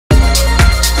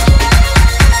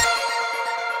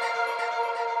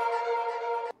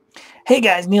Hey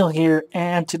guys, Neil here,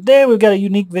 and today we've got a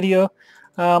unique video.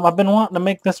 I've been wanting to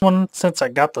make this one since I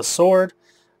got the sword,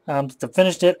 since I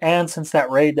finished it, and since that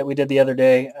raid that we did the other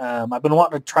day. I've been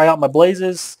wanting to try out my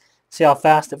blazes, see how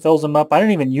fast it fills them up. I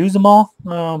didn't even use them all.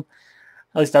 At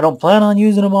least I don't plan on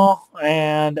using them all,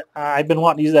 and I've been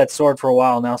wanting to use that sword for a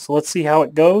while now, so let's see how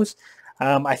it goes.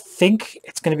 I think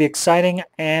it's going to be exciting,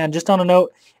 and just on a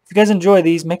note, if you guys enjoy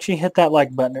these, make sure you hit that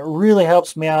like button. It really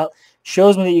helps me out,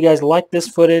 shows me that you guys like this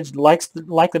footage, like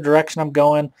the direction I'm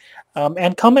going,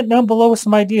 and comment down below with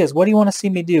some ideas. What do you want to see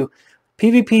me do?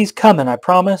 PvP's coming, I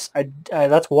promise.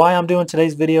 That's why I'm doing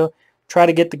today's video. Try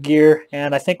to get the gear,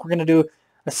 and I think we're going to do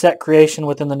a set creation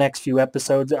within the next few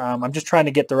episodes. I'm just trying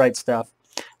to get the right stuff.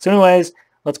 So anyways,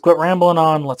 let's quit rambling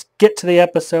on. Let's get to the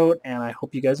episode, and I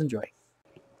hope you guys enjoy.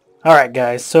 Alright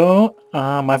guys, so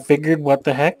I figured what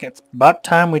the heck, it's about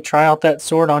time we try out that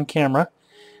sword on camera.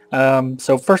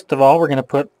 So first of all, we're going to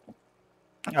put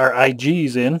our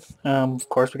IGs in. Of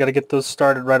course, we got to get those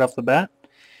started right off the bat.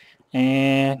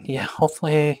 And yeah,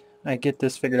 hopefully I get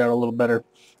this figured out a little better.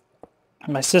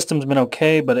 My system's been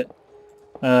okay, but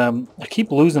I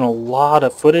keep losing a lot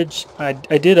of footage. I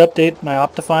did update my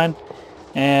Optifine,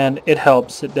 and it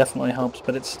helps. It definitely helps,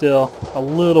 but it's still a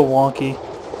little wonky.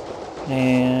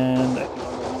 And I think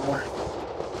I'll go one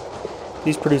more.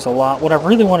 These produce a lot. What I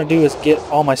really want to do is get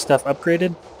all my stuff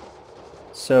upgraded.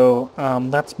 So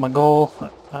that's my goal.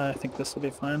 I think this will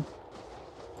be fine.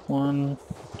 1,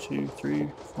 2, 3,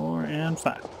 4, and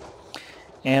 5.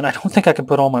 And I don't think I can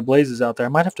put all my blazes out there. I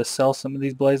might have to sell some of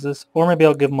these blazes, or maybe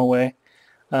I'll give them away.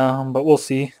 But we'll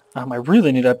see. I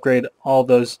really need to upgrade all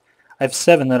those. I have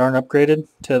 7 that aren't upgraded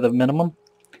to the minimum,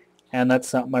 and that's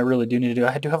something I really do need to do.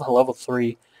 I do have a level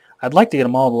 3. I'd like to get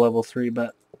them all to level 3,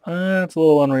 but it's a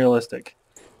little unrealistic.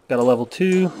 Got a level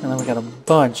 2, and then we got a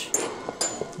bunch of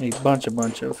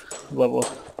level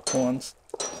 1s.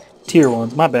 Tier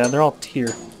 1s, my bad, they're all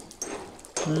tier.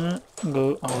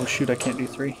 Oh shoot, I can't do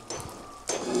 3.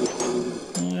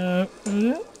 Yeah.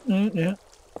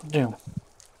 Damn.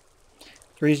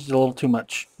 3's just a little too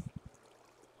much.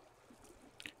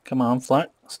 Come on,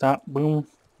 flat. Stop. Boom.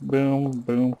 Boom.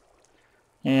 Boom.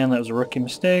 And that was a rookie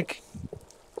mistake.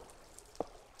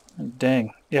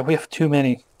 Dang. Yeah, we have too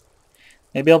many.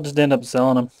 Maybe I'll just end up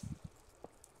selling them.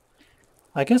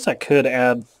 I guess I could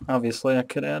add, obviously, I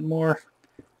could add more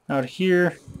out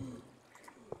here.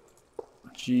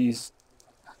 Jeez.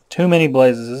 Too many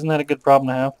blazes. Isn't that a good problem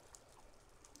to have?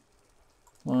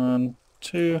 1,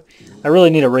 2. I really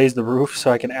need to raise the roof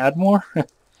so I can add more.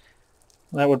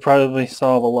 That would probably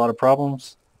solve a lot of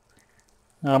problems.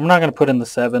 I'm not going to put in the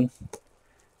 7.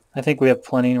 I think we have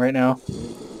plenty right now.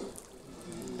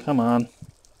 Come on.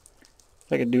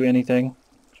 If I could do anything.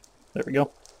 There we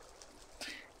go.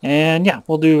 And yeah,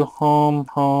 we'll do home,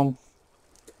 home.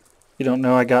 You don't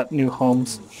know I got new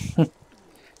homes.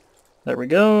 There we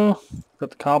go.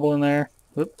 Put the cobble in there.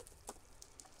 Whoop.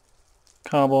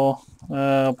 Cobble.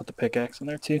 I'll put the pickaxe in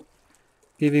there too.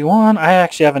 PV1. I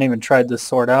actually haven't even tried this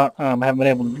sword out. I haven't been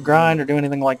able to grind or do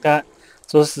anything like that.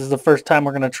 So this is the first time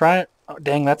we're going to try it. Oh,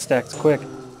 dang, that stacks quick.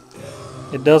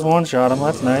 It does one-shot him.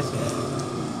 That's nice.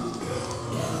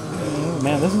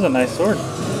 Man, this is a nice sword.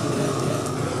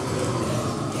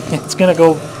 It's going to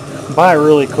go by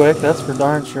really quick, that's for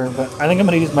darn sure. But I think I'm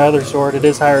going to use my other sword. It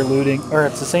is higher looting, or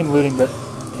it's the same looting, but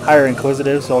higher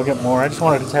inquisitive, so I'll get more. I just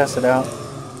wanted to test it out.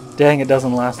 Dang, it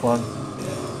doesn't last long.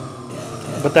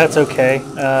 But that's okay.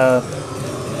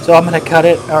 So I'm going to cut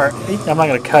it, or I'm not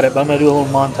going to cut it, but I'm going to do a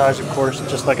little montage, of course,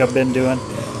 just like I've been doing.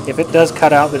 If it does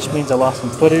cut out, that just means I lost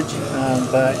some footage.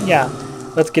 But yeah,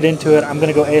 let's get into it. I'm going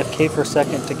to go AFK for a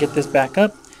second to get this back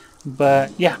up.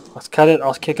 But yeah, let's cut it.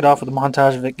 I'll kick it off with a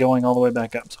montage of it going all the way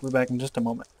back up. So we'll be back in just a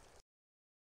moment.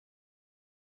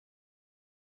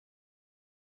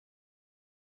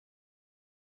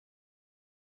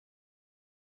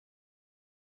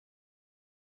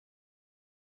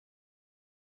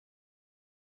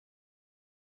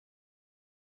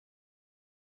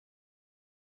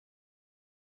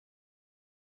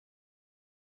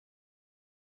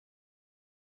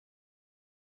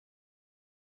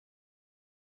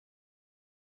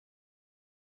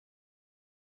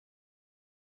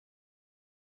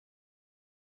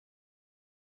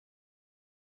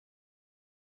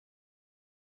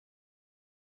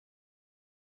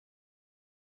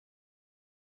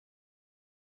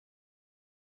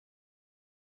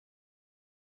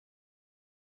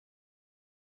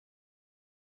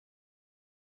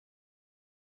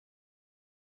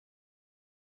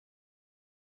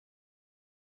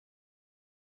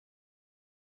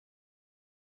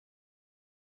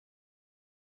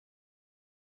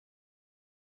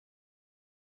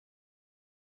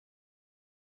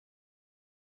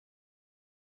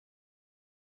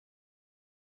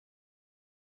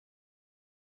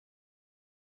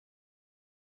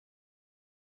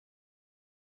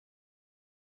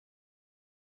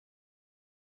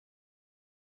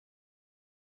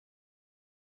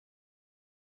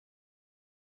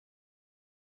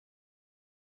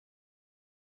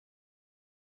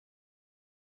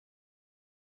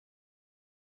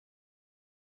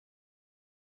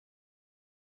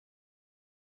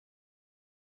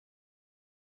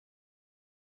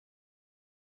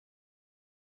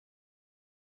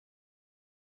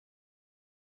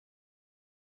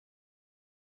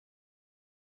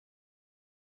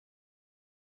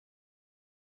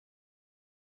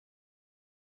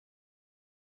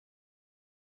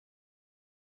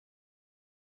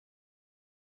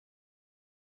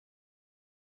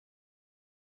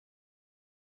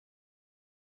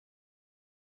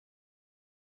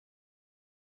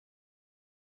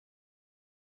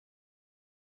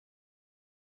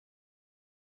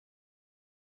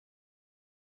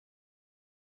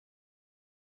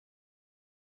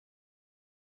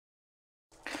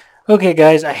 Okay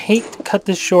guys, I hate to cut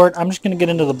this short. I'm just going to get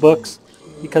into the books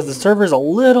because the server's a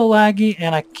little laggy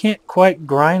and I can't quite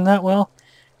grind that well.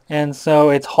 And so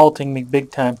it's halting me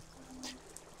big time.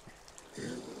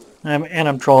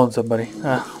 I'm trolling somebody.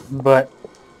 But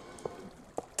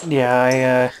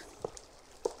yeah,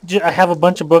 I have a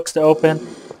bunch of books to open.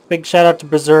 Big shout out to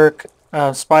Berserk,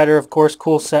 Spider, of course,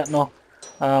 Cool Sentinel.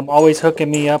 Always hooking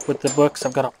me up with the books.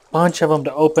 I've got a bunch of them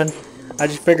to open. I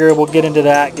just figure we'll get into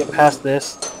that, get past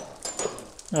this.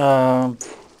 Yeah,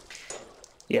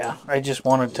 I just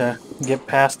wanted to get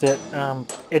past it.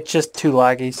 It's just too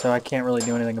laggy, so I can't really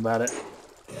do anything about it.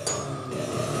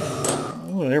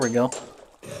 Oh, there we go.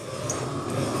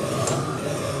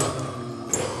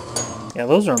 Yeah,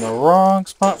 those are in the wrong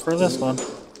spot for this one.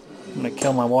 I'm going to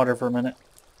kill my water for a minute.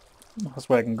 That's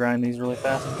why I can grind these really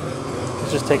fast.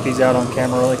 Let's just take these out on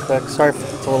camera really quick. Sorry if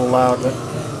it's a little loud, but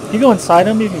if you go inside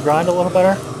them, you can grind a little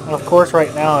better. And of course,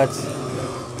 right now,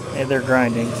 they're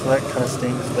grinding, so that kind of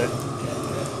stinks, but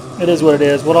it is what it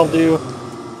is. What I'll do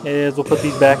is we'll put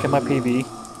these back in my PV.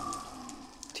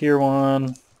 Tier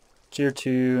 1, Tier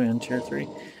 2, and Tier 3.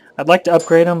 I'd like to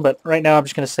upgrade them, but right now I'm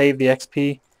just going to save the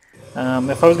XP. If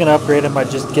I was going to upgrade them,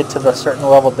 I'd just get to the certain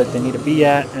level that they need to be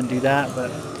at and do that, but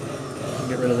I'll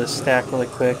get rid of this stack really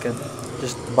quick and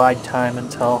just bide time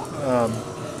until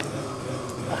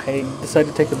I decide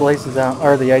to take the blazes out,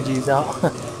 or the IGs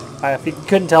out. If you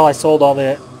couldn't tell, I sold all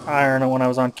the iron when I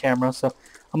was on camera, so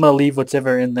I'm going to leave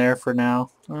whatever in there for now.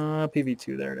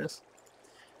 PV2, there it is.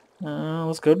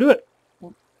 Let's go do it.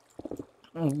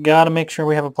 Gotta make sure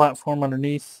we have a platform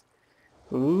underneath.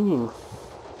 Ooh.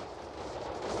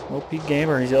 OP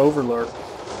gamer, he's an overlord.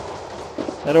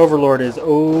 That overlord is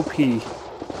OP. You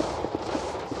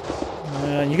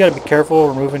gotta be careful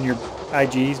removing your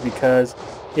IGs because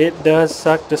it does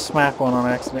suck to smack one on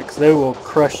accident because they will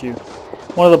crush you.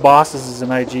 One of the bosses is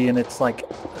an IG and it's like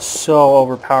so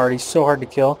overpowered. He's so hard to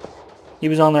kill. He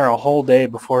was on there a whole day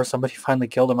before somebody finally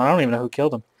killed him. I don't even know who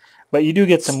killed him. But you do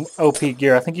get some OP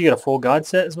gear. I think you get a full god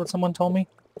set is what someone told me.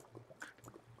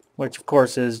 Which of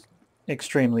course is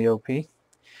extremely OP.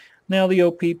 Now the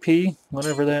OPP,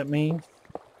 whatever that means.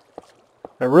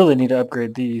 I really need to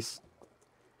upgrade these.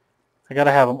 I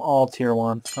gotta have them all tier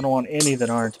 1. I don't want any that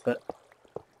aren't, but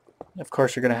of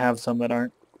course you're gonna have some that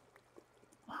aren't.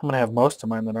 I'm gonna have most of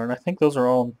mine that aren't. I think those are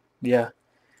all, yeah.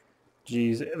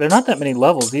 Jeez, they're not that many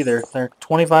levels either. They're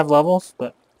 25 levels,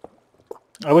 but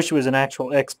I wish it was an actual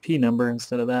XP number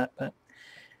instead of that, but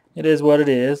it is what it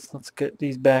is. Let's get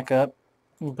these back up.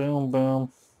 Boom,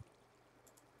 boom,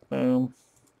 boom,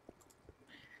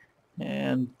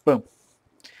 and boom.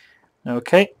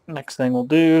 Okay, next thing we'll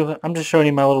do, I'm just showing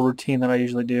you my little routine that I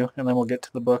usually do, and then we'll get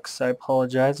to the books. I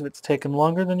apologize if it's taken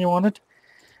longer than you wanted,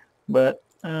 but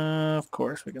of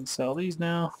course we can sell these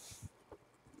now.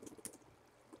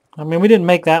 I mean, we didn't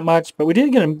make that much, but we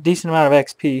did get a decent amount of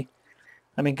XP.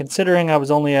 I mean, considering I was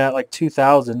only at like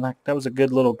 2,000, that was a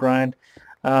good little grind.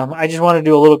 I just want to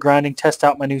do a little grinding, test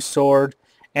out my new sword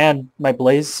and my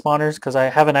blaze spawners because I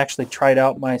haven't actually tried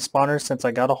out my spawners since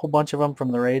I got a whole bunch of them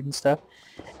from the raid and stuff.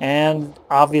 And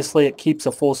obviously it keeps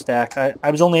a full stack.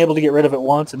 I was only able to get rid of it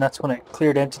once, and that's when it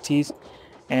cleared entities.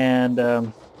 And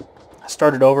I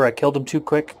started over. I killed them too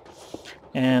quick.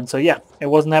 And so yeah, it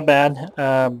wasn't that bad.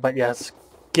 But yes,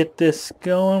 get this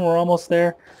going. We're almost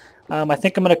there. I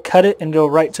think I'm going to cut it and go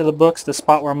right to the books, the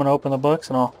spot where I'm going to open the books,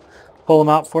 and I'll pull them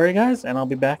out for you guys, and I'll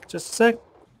be back in just a sec.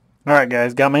 Alright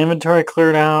guys, got my inventory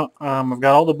cleared out. I've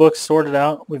got all the books sorted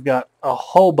out. We've got a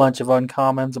whole bunch of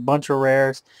uncommons, a bunch of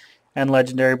rares, and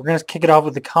legendary. We're going to kick it off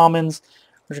with the commons.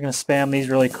 We're just going to spam these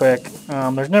really quick.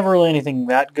 There's never really anything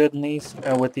that good in these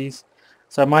with these.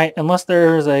 So I might, unless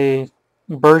there's a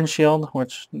burn shield,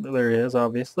 which there is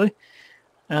obviously.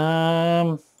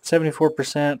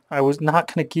 74%. I was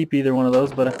not going to keep either one of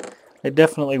those, but I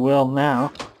definitely will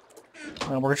now.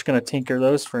 We're just going to tinker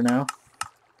those for now.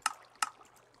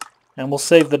 And we'll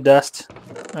save the dust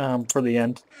for the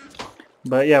end.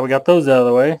 But yeah, we got those out of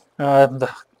the way. The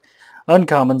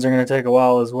uncommons are going to take a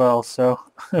while as well, so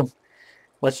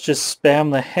let's just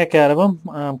spam the heck out of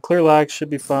them. Clear lag should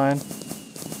be fine.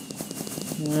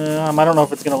 I don't know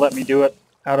if it's going to let me do it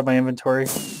out of my inventory.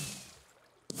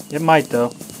 It might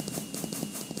though.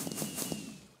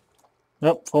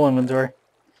 Nope, full inventory.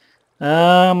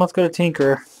 Let's go to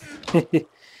Tinker.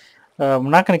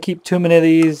 I'm not going to keep too many of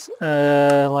these.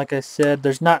 Like I said,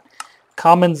 there's not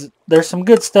commons. There's some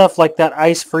good stuff like that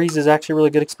ice freeze is actually really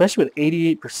good, especially with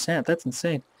 88%. That's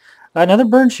insane. Another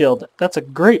burn shield. That's a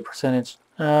great percentage.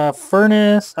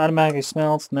 Furnace, automatically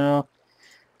smelts, no.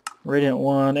 Radiant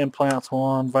 1, implants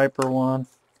 1, Viper 1.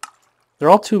 They're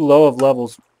all too low of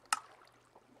levels.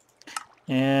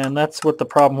 And that's what the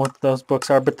problem with those books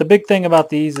are. But the big thing about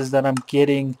these is that I'm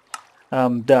getting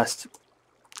dust.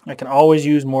 I can always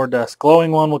use more dust.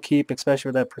 Glowing one will keep, especially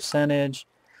with that percentage.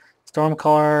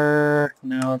 Stormcaller,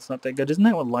 no, it's not that good. Isn't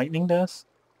that what lightning does?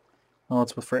 Oh,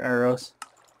 it's for arrows.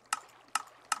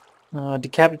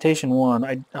 Decapitation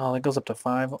 1. Oh, that goes up to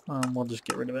 5. We'll just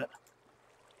get rid of it.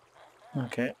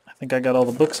 Okay, I think I got all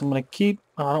the books I'm going to keep.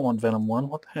 Oh, I don't want Venom 1.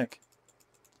 What the heck?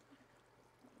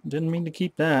 Didn't mean to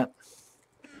keep that.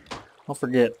 I'll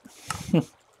forget.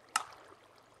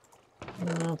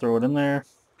 I'll throw it in there.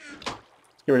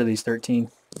 Let's get rid of these 13.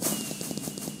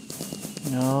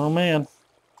 Oh, man.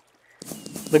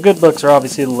 The good books are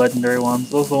obviously the legendary ones.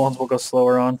 Those are the ones we'll go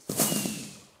slower on.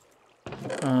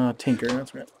 Tinker,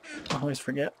 that's right. I always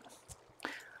forget.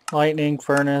 Lightning,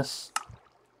 Furnace.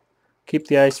 Keep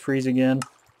the Ice Freeze again.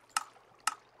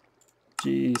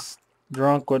 Jeez.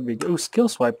 Drunk would be... Ooh, Skill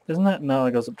Swipe. Isn't that... No,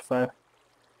 it goes up to 5.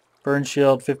 Burn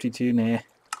Shield, 52. Nah.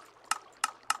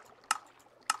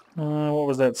 What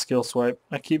was that Skill Swipe?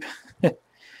 I keep...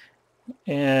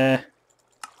 Dang.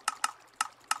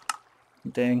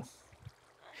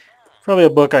 Probably a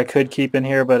book I could keep in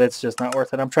here, but it's just not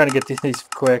worth it. I'm trying to get these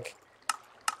quick,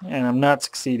 and I'm not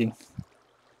succeeding.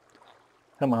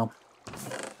 Come on.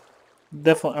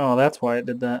 Definitely. Oh, that's why it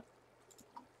did that.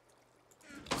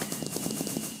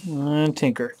 And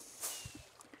Tinker.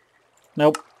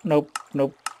 Nope. Nope.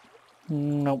 Nope.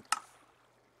 Nope.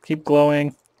 Keep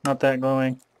glowing. Not that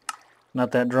glowing.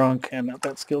 Not that drunk. And not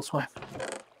that skill swipe.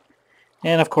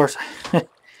 And of course,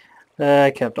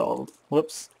 I kept all of them.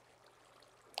 Whoops.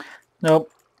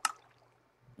 Nope.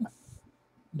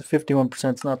 The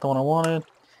 51% is not the one I wanted.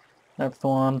 That's the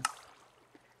one.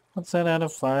 What's that out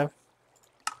of 5?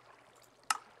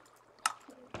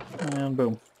 And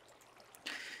boom.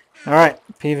 Alright,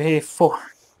 PV4.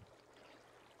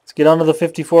 Let's get on to the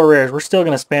 54 rares. We're still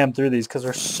going to spam through these because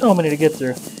there's so many to get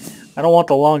through. I don't want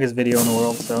the longest video in the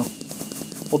world, so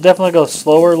we'll definitely go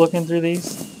slower looking through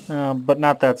these, but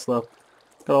not that slow.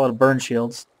 Got a lot of burn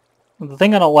shields. The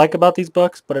thing I don't like about these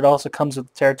books, but it also comes with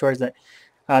the territories that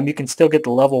you can still get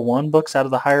the level 1 books out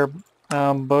of the higher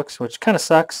books, which kind of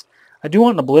sucks. I do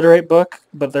want an Obliterate book,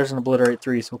 but there's an Obliterate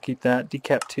 3, so we'll keep that.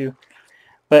 Decap 2.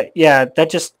 But yeah,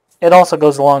 it also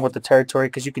goes along with the territory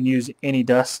because you can use any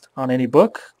dust on any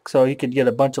book. So you could get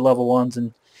a bunch of level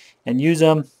 1s and use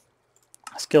them.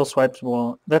 Skill swipes,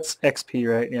 well, that's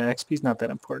XP, right? Yeah, XP's not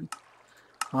that important.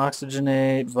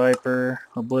 Oxygenate, Viper,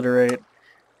 Obliterate.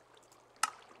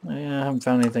 Yeah, I haven't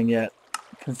found anything yet.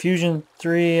 Confusion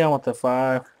 3, I want the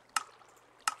 5.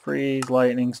 Freeze,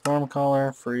 Lightning,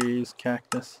 Stormcaller, Freeze,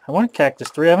 Cactus. I want a Cactus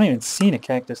 3. I haven't even seen a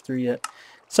Cactus 3 yet.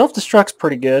 Self-destruct's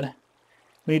pretty good.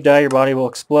 When you die, your body will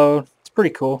explode. It's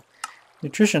pretty cool.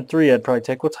 Nutrition 3 I'd probably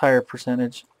take. What's higher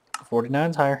percentage?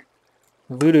 49's higher.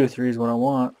 Voodoo 3 is what I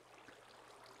want.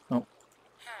 Oh.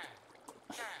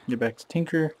 Get back to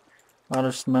Tinker. Auto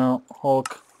Smelt.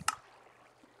 Hulk.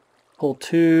 Pull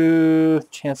 2.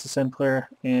 Chance to send player.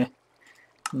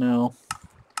 No.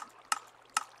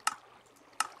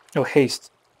 Oh,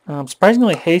 Haste.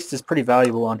 Surprisingly, Haste is pretty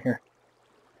valuable on here.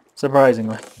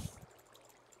 Surprisingly.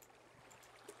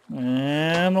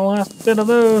 And the last bit of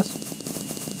those.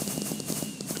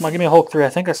 Come on, give me a Hulk 3. I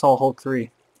think I saw a Hulk 3.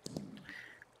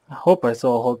 I hope I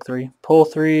saw a Hulk 3. Pull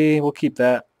 3. We'll keep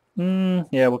that.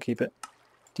 Yeah, we'll keep it.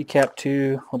 Decap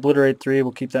 2. Obliterate 3.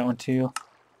 We'll keep that one too.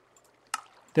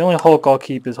 The only Hulk I'll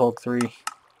keep is Hulk 3.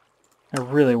 I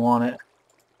really want it.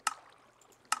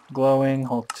 Glowing.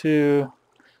 Hulk 2.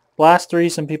 Blast 3.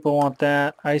 Some people want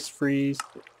that. Ice Freeze.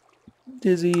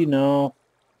 Dizzy. No.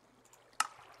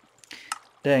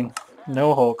 Dang.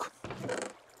 No Hulk.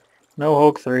 No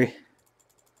Hulk 3.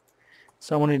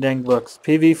 So many dang books.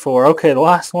 PV4. Okay, the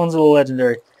last one's a little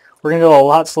legendary. We're going to go a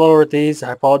lot slower with these.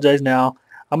 I apologize now.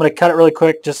 I'm going to cut it really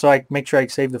quick just so I make sure I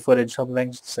save the footage. I'll be back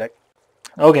in just a sec.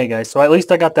 Okay, guys. So at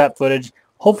least I got that footage.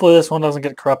 Hopefully this one doesn't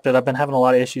get corrupted. I've been having a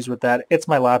lot of issues with that. It's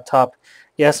my laptop.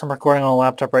 Yes, I'm recording on a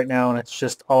laptop right now, and it's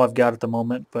just all I've got at the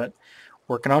moment. But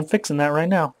working on fixing that right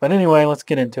now. But anyway, let's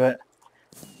get into it.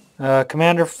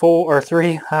 Commander 4 or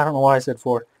 3. I don't know why I said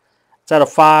 4. It's out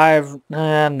of 5.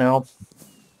 No.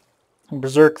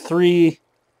 Berserk 3.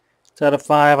 It's out of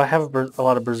 5. I have a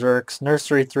lot of Berserks.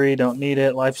 Nursery 3. Don't need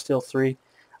it. Lifesteal 3.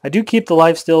 I do keep the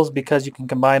Lifesteals because you can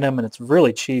combine them and it's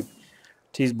really cheap.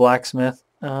 Tease Blacksmith.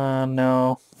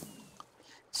 No.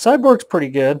 Cyborg's pretty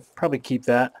good. Probably keep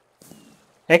that.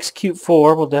 Execute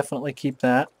 4. We'll definitely keep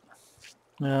that.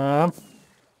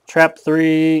 Trap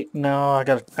 3, no, I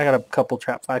got a couple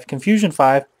Trap 5. Confusion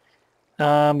 5,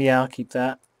 yeah, I'll keep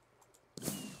that.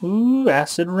 Ooh,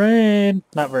 Acid Rain,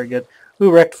 not very good.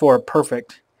 Ooh, Wrecked 4,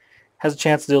 perfect. has a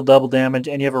chance to deal double damage,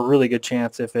 and you have a really good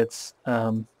chance if it's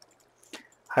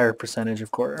higher percentage, of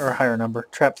course, or higher number.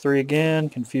 Trap 3 again,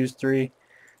 Confuse 3.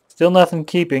 Still nothing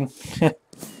keeping.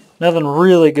 Nothing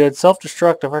really good.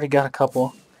 Self-destruct, I've already got a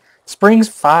couple. Springs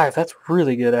 5, that's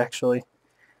really good actually.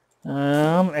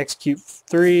 Execute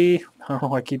 3. I don't know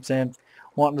why I keep saying,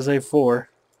 wanting to say 4.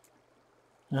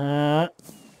 Ooh,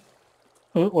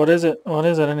 what is it? What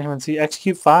is it? I didn't even see.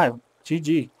 Execute 5.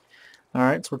 GG.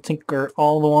 Alright, so we'll tinker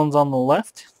all the ones on the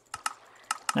left.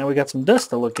 Now we got some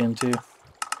dust to look into.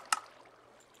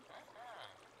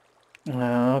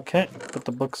 Okay, put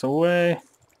the books away.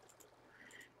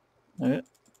 Yep.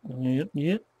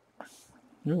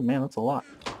 Ooh, man, that's a lot.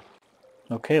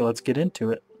 Okay, let's get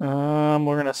into it. We're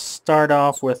going to start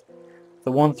off with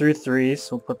the 1 through 3s,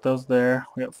 so we'll put those there.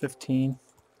 We got 15.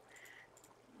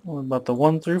 What about the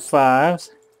 1 through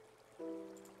 5s?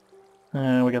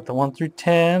 We got the 1 through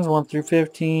 10s, 1 through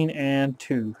 15, and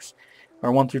 2s.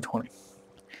 Or 1 through 20. At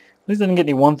least I didn't get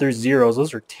any 1 through 0s.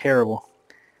 Those are terrible.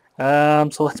 So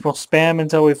we'll spam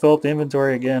until we fill up the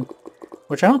inventory again.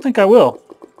 Which I don't think I will.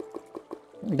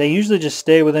 They usually just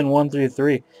stay within 1 through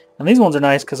 3. And these ones are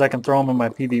nice because I can throw them in my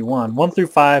PV1. 1 through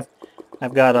 5,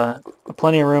 I've got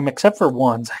plenty of room, except for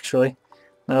 1s, actually.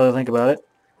 Now that I think about it.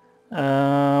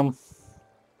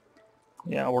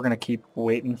 Yeah, we're going to keep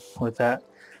waiting with that.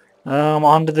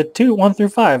 On to the 1 through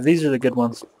 5. These are the good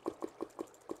ones.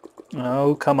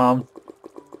 Oh, come on.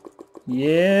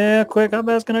 Yeah, quick, how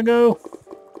fast can I go?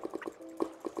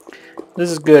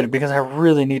 This is good because I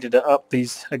really needed to up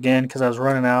these again because I was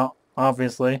running out,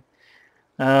 obviously.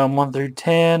 1 through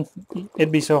 10.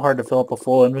 It'd be so hard to fill up a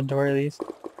full inventory of these.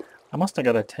 I must have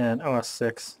got a 10. Oh, a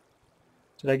 6.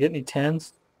 Did I get any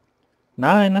 10s?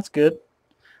 9, that's good.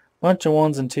 Bunch of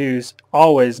 1s and 2s.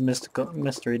 Always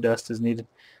mystery dust is needed.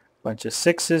 Bunch of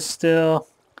 6s still.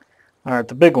 Alright,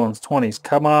 the big ones, 20s.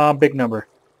 Come on, big number.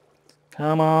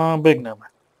 Come on, big number.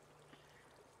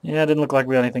 Yeah, it didn't look like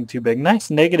we got anything too big.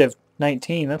 Nice, negative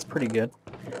 19. That's pretty good.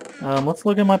 Let's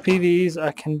look at my PVs.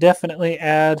 I can definitely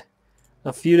add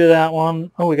a few to that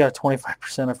one. Oh, we got a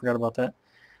 25%. I forgot about that.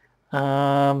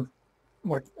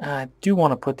 I do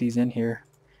want to put these in here,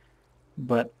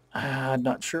 but I'm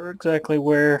not sure exactly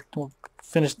where. We'll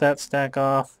finish that stack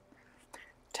off.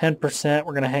 10%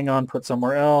 we're going to hang on, put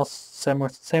somewhere else. Same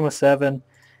with 7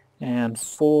 and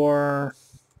 4.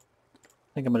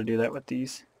 I think I'm going to do that with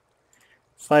these.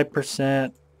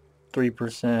 5%, 3.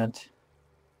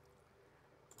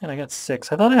 And I got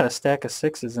 6. I thought I had a stack of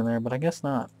 6s in there, but I guess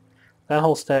not. That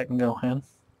whole stack can go in.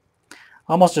 I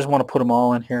almost just want to put them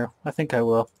all in here. I think I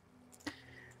will.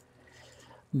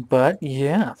 But,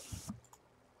 yeah.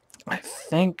 I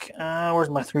think, where's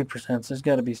my 3%? There's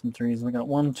got to be some 3s. We got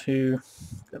 1, 2,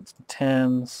 got some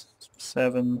 10s,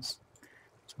 some 7s,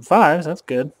 some 5s. That's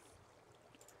good.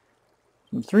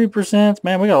 Some 3%.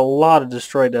 Man, we got a lot of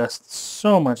destroy dust.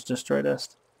 So much destroy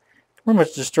dust. Pretty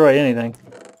much destroy anything.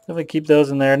 Definitely keep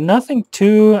those in there. Nothing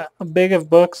too big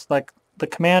of books. Like the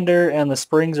Commander and the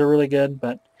Springs are really good.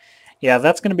 But yeah,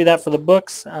 that's going to be that for the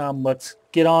books. Let's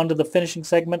get on to the finishing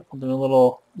segment. We'll do a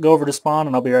little go over to spawn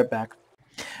and I'll be right back.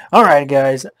 Alright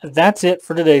guys, that's it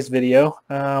for today's video.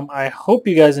 I hope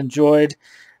you guys enjoyed.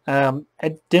 I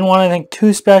didn't want anything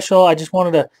too special. I just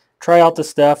wanted to try out the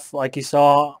stuff like you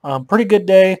saw. Pretty good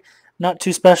day. Not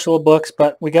too special of books,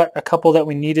 but we got a couple that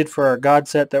we needed for our God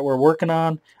set that we're working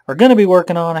on. Or going to be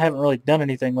working on. I haven't really done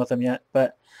anything with them yet.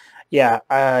 But yeah,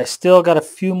 I still got a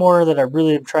few more that I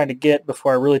really am trying to get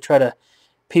before I really try to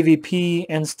PvP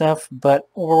and stuff. But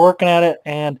we're working at it.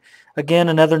 And again,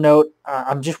 another note,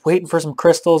 I'm just waiting for some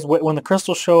crystals. When the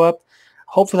crystals show up,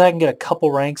 hopefully I can get a couple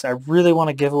ranks. I really want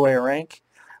to give away a rank.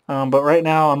 But right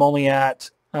now I'm only at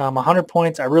 100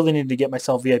 points. I really need to get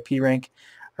myself VIP rank.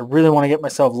 I really want to get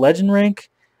myself legend rank,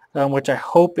 which I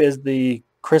hope is the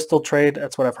crystal trade.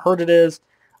 That's what I've heard it is.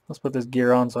 Let's put this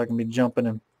gear on so I can be jumping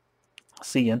and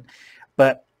seeing.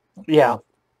 But yeah,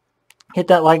 hit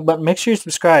that like button. Make sure you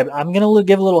subscribe. I'm going to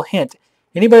give a little hint.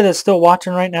 Anybody that's still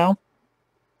watching right now,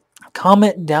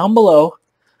 comment down below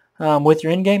with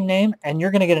your in-game name, and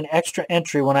you're going to get an extra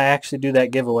entry when I actually do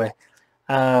that giveaway.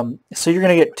 So you're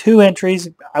going to get 2 entries.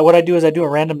 What I do is I do a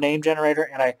random name generator,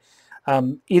 and I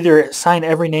either assign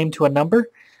every name to a number.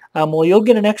 Well, you'll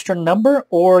get an extra number,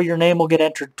 or your name will get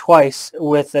entered twice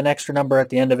with an extra number at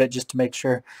the end of it, just to make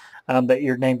sure that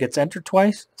your name gets entered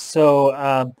twice.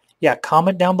 So yeah,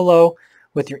 comment down below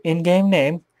with your in-game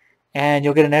name, and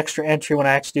you'll get an extra entry when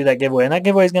I actually do that giveaway. And that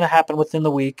giveaway is going to happen within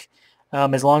the week,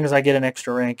 as long as I get an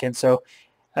extra rank. And so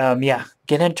yeah,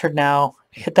 get entered now,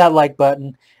 hit that like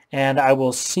button, and I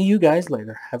will see you guys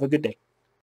later. Have a good day.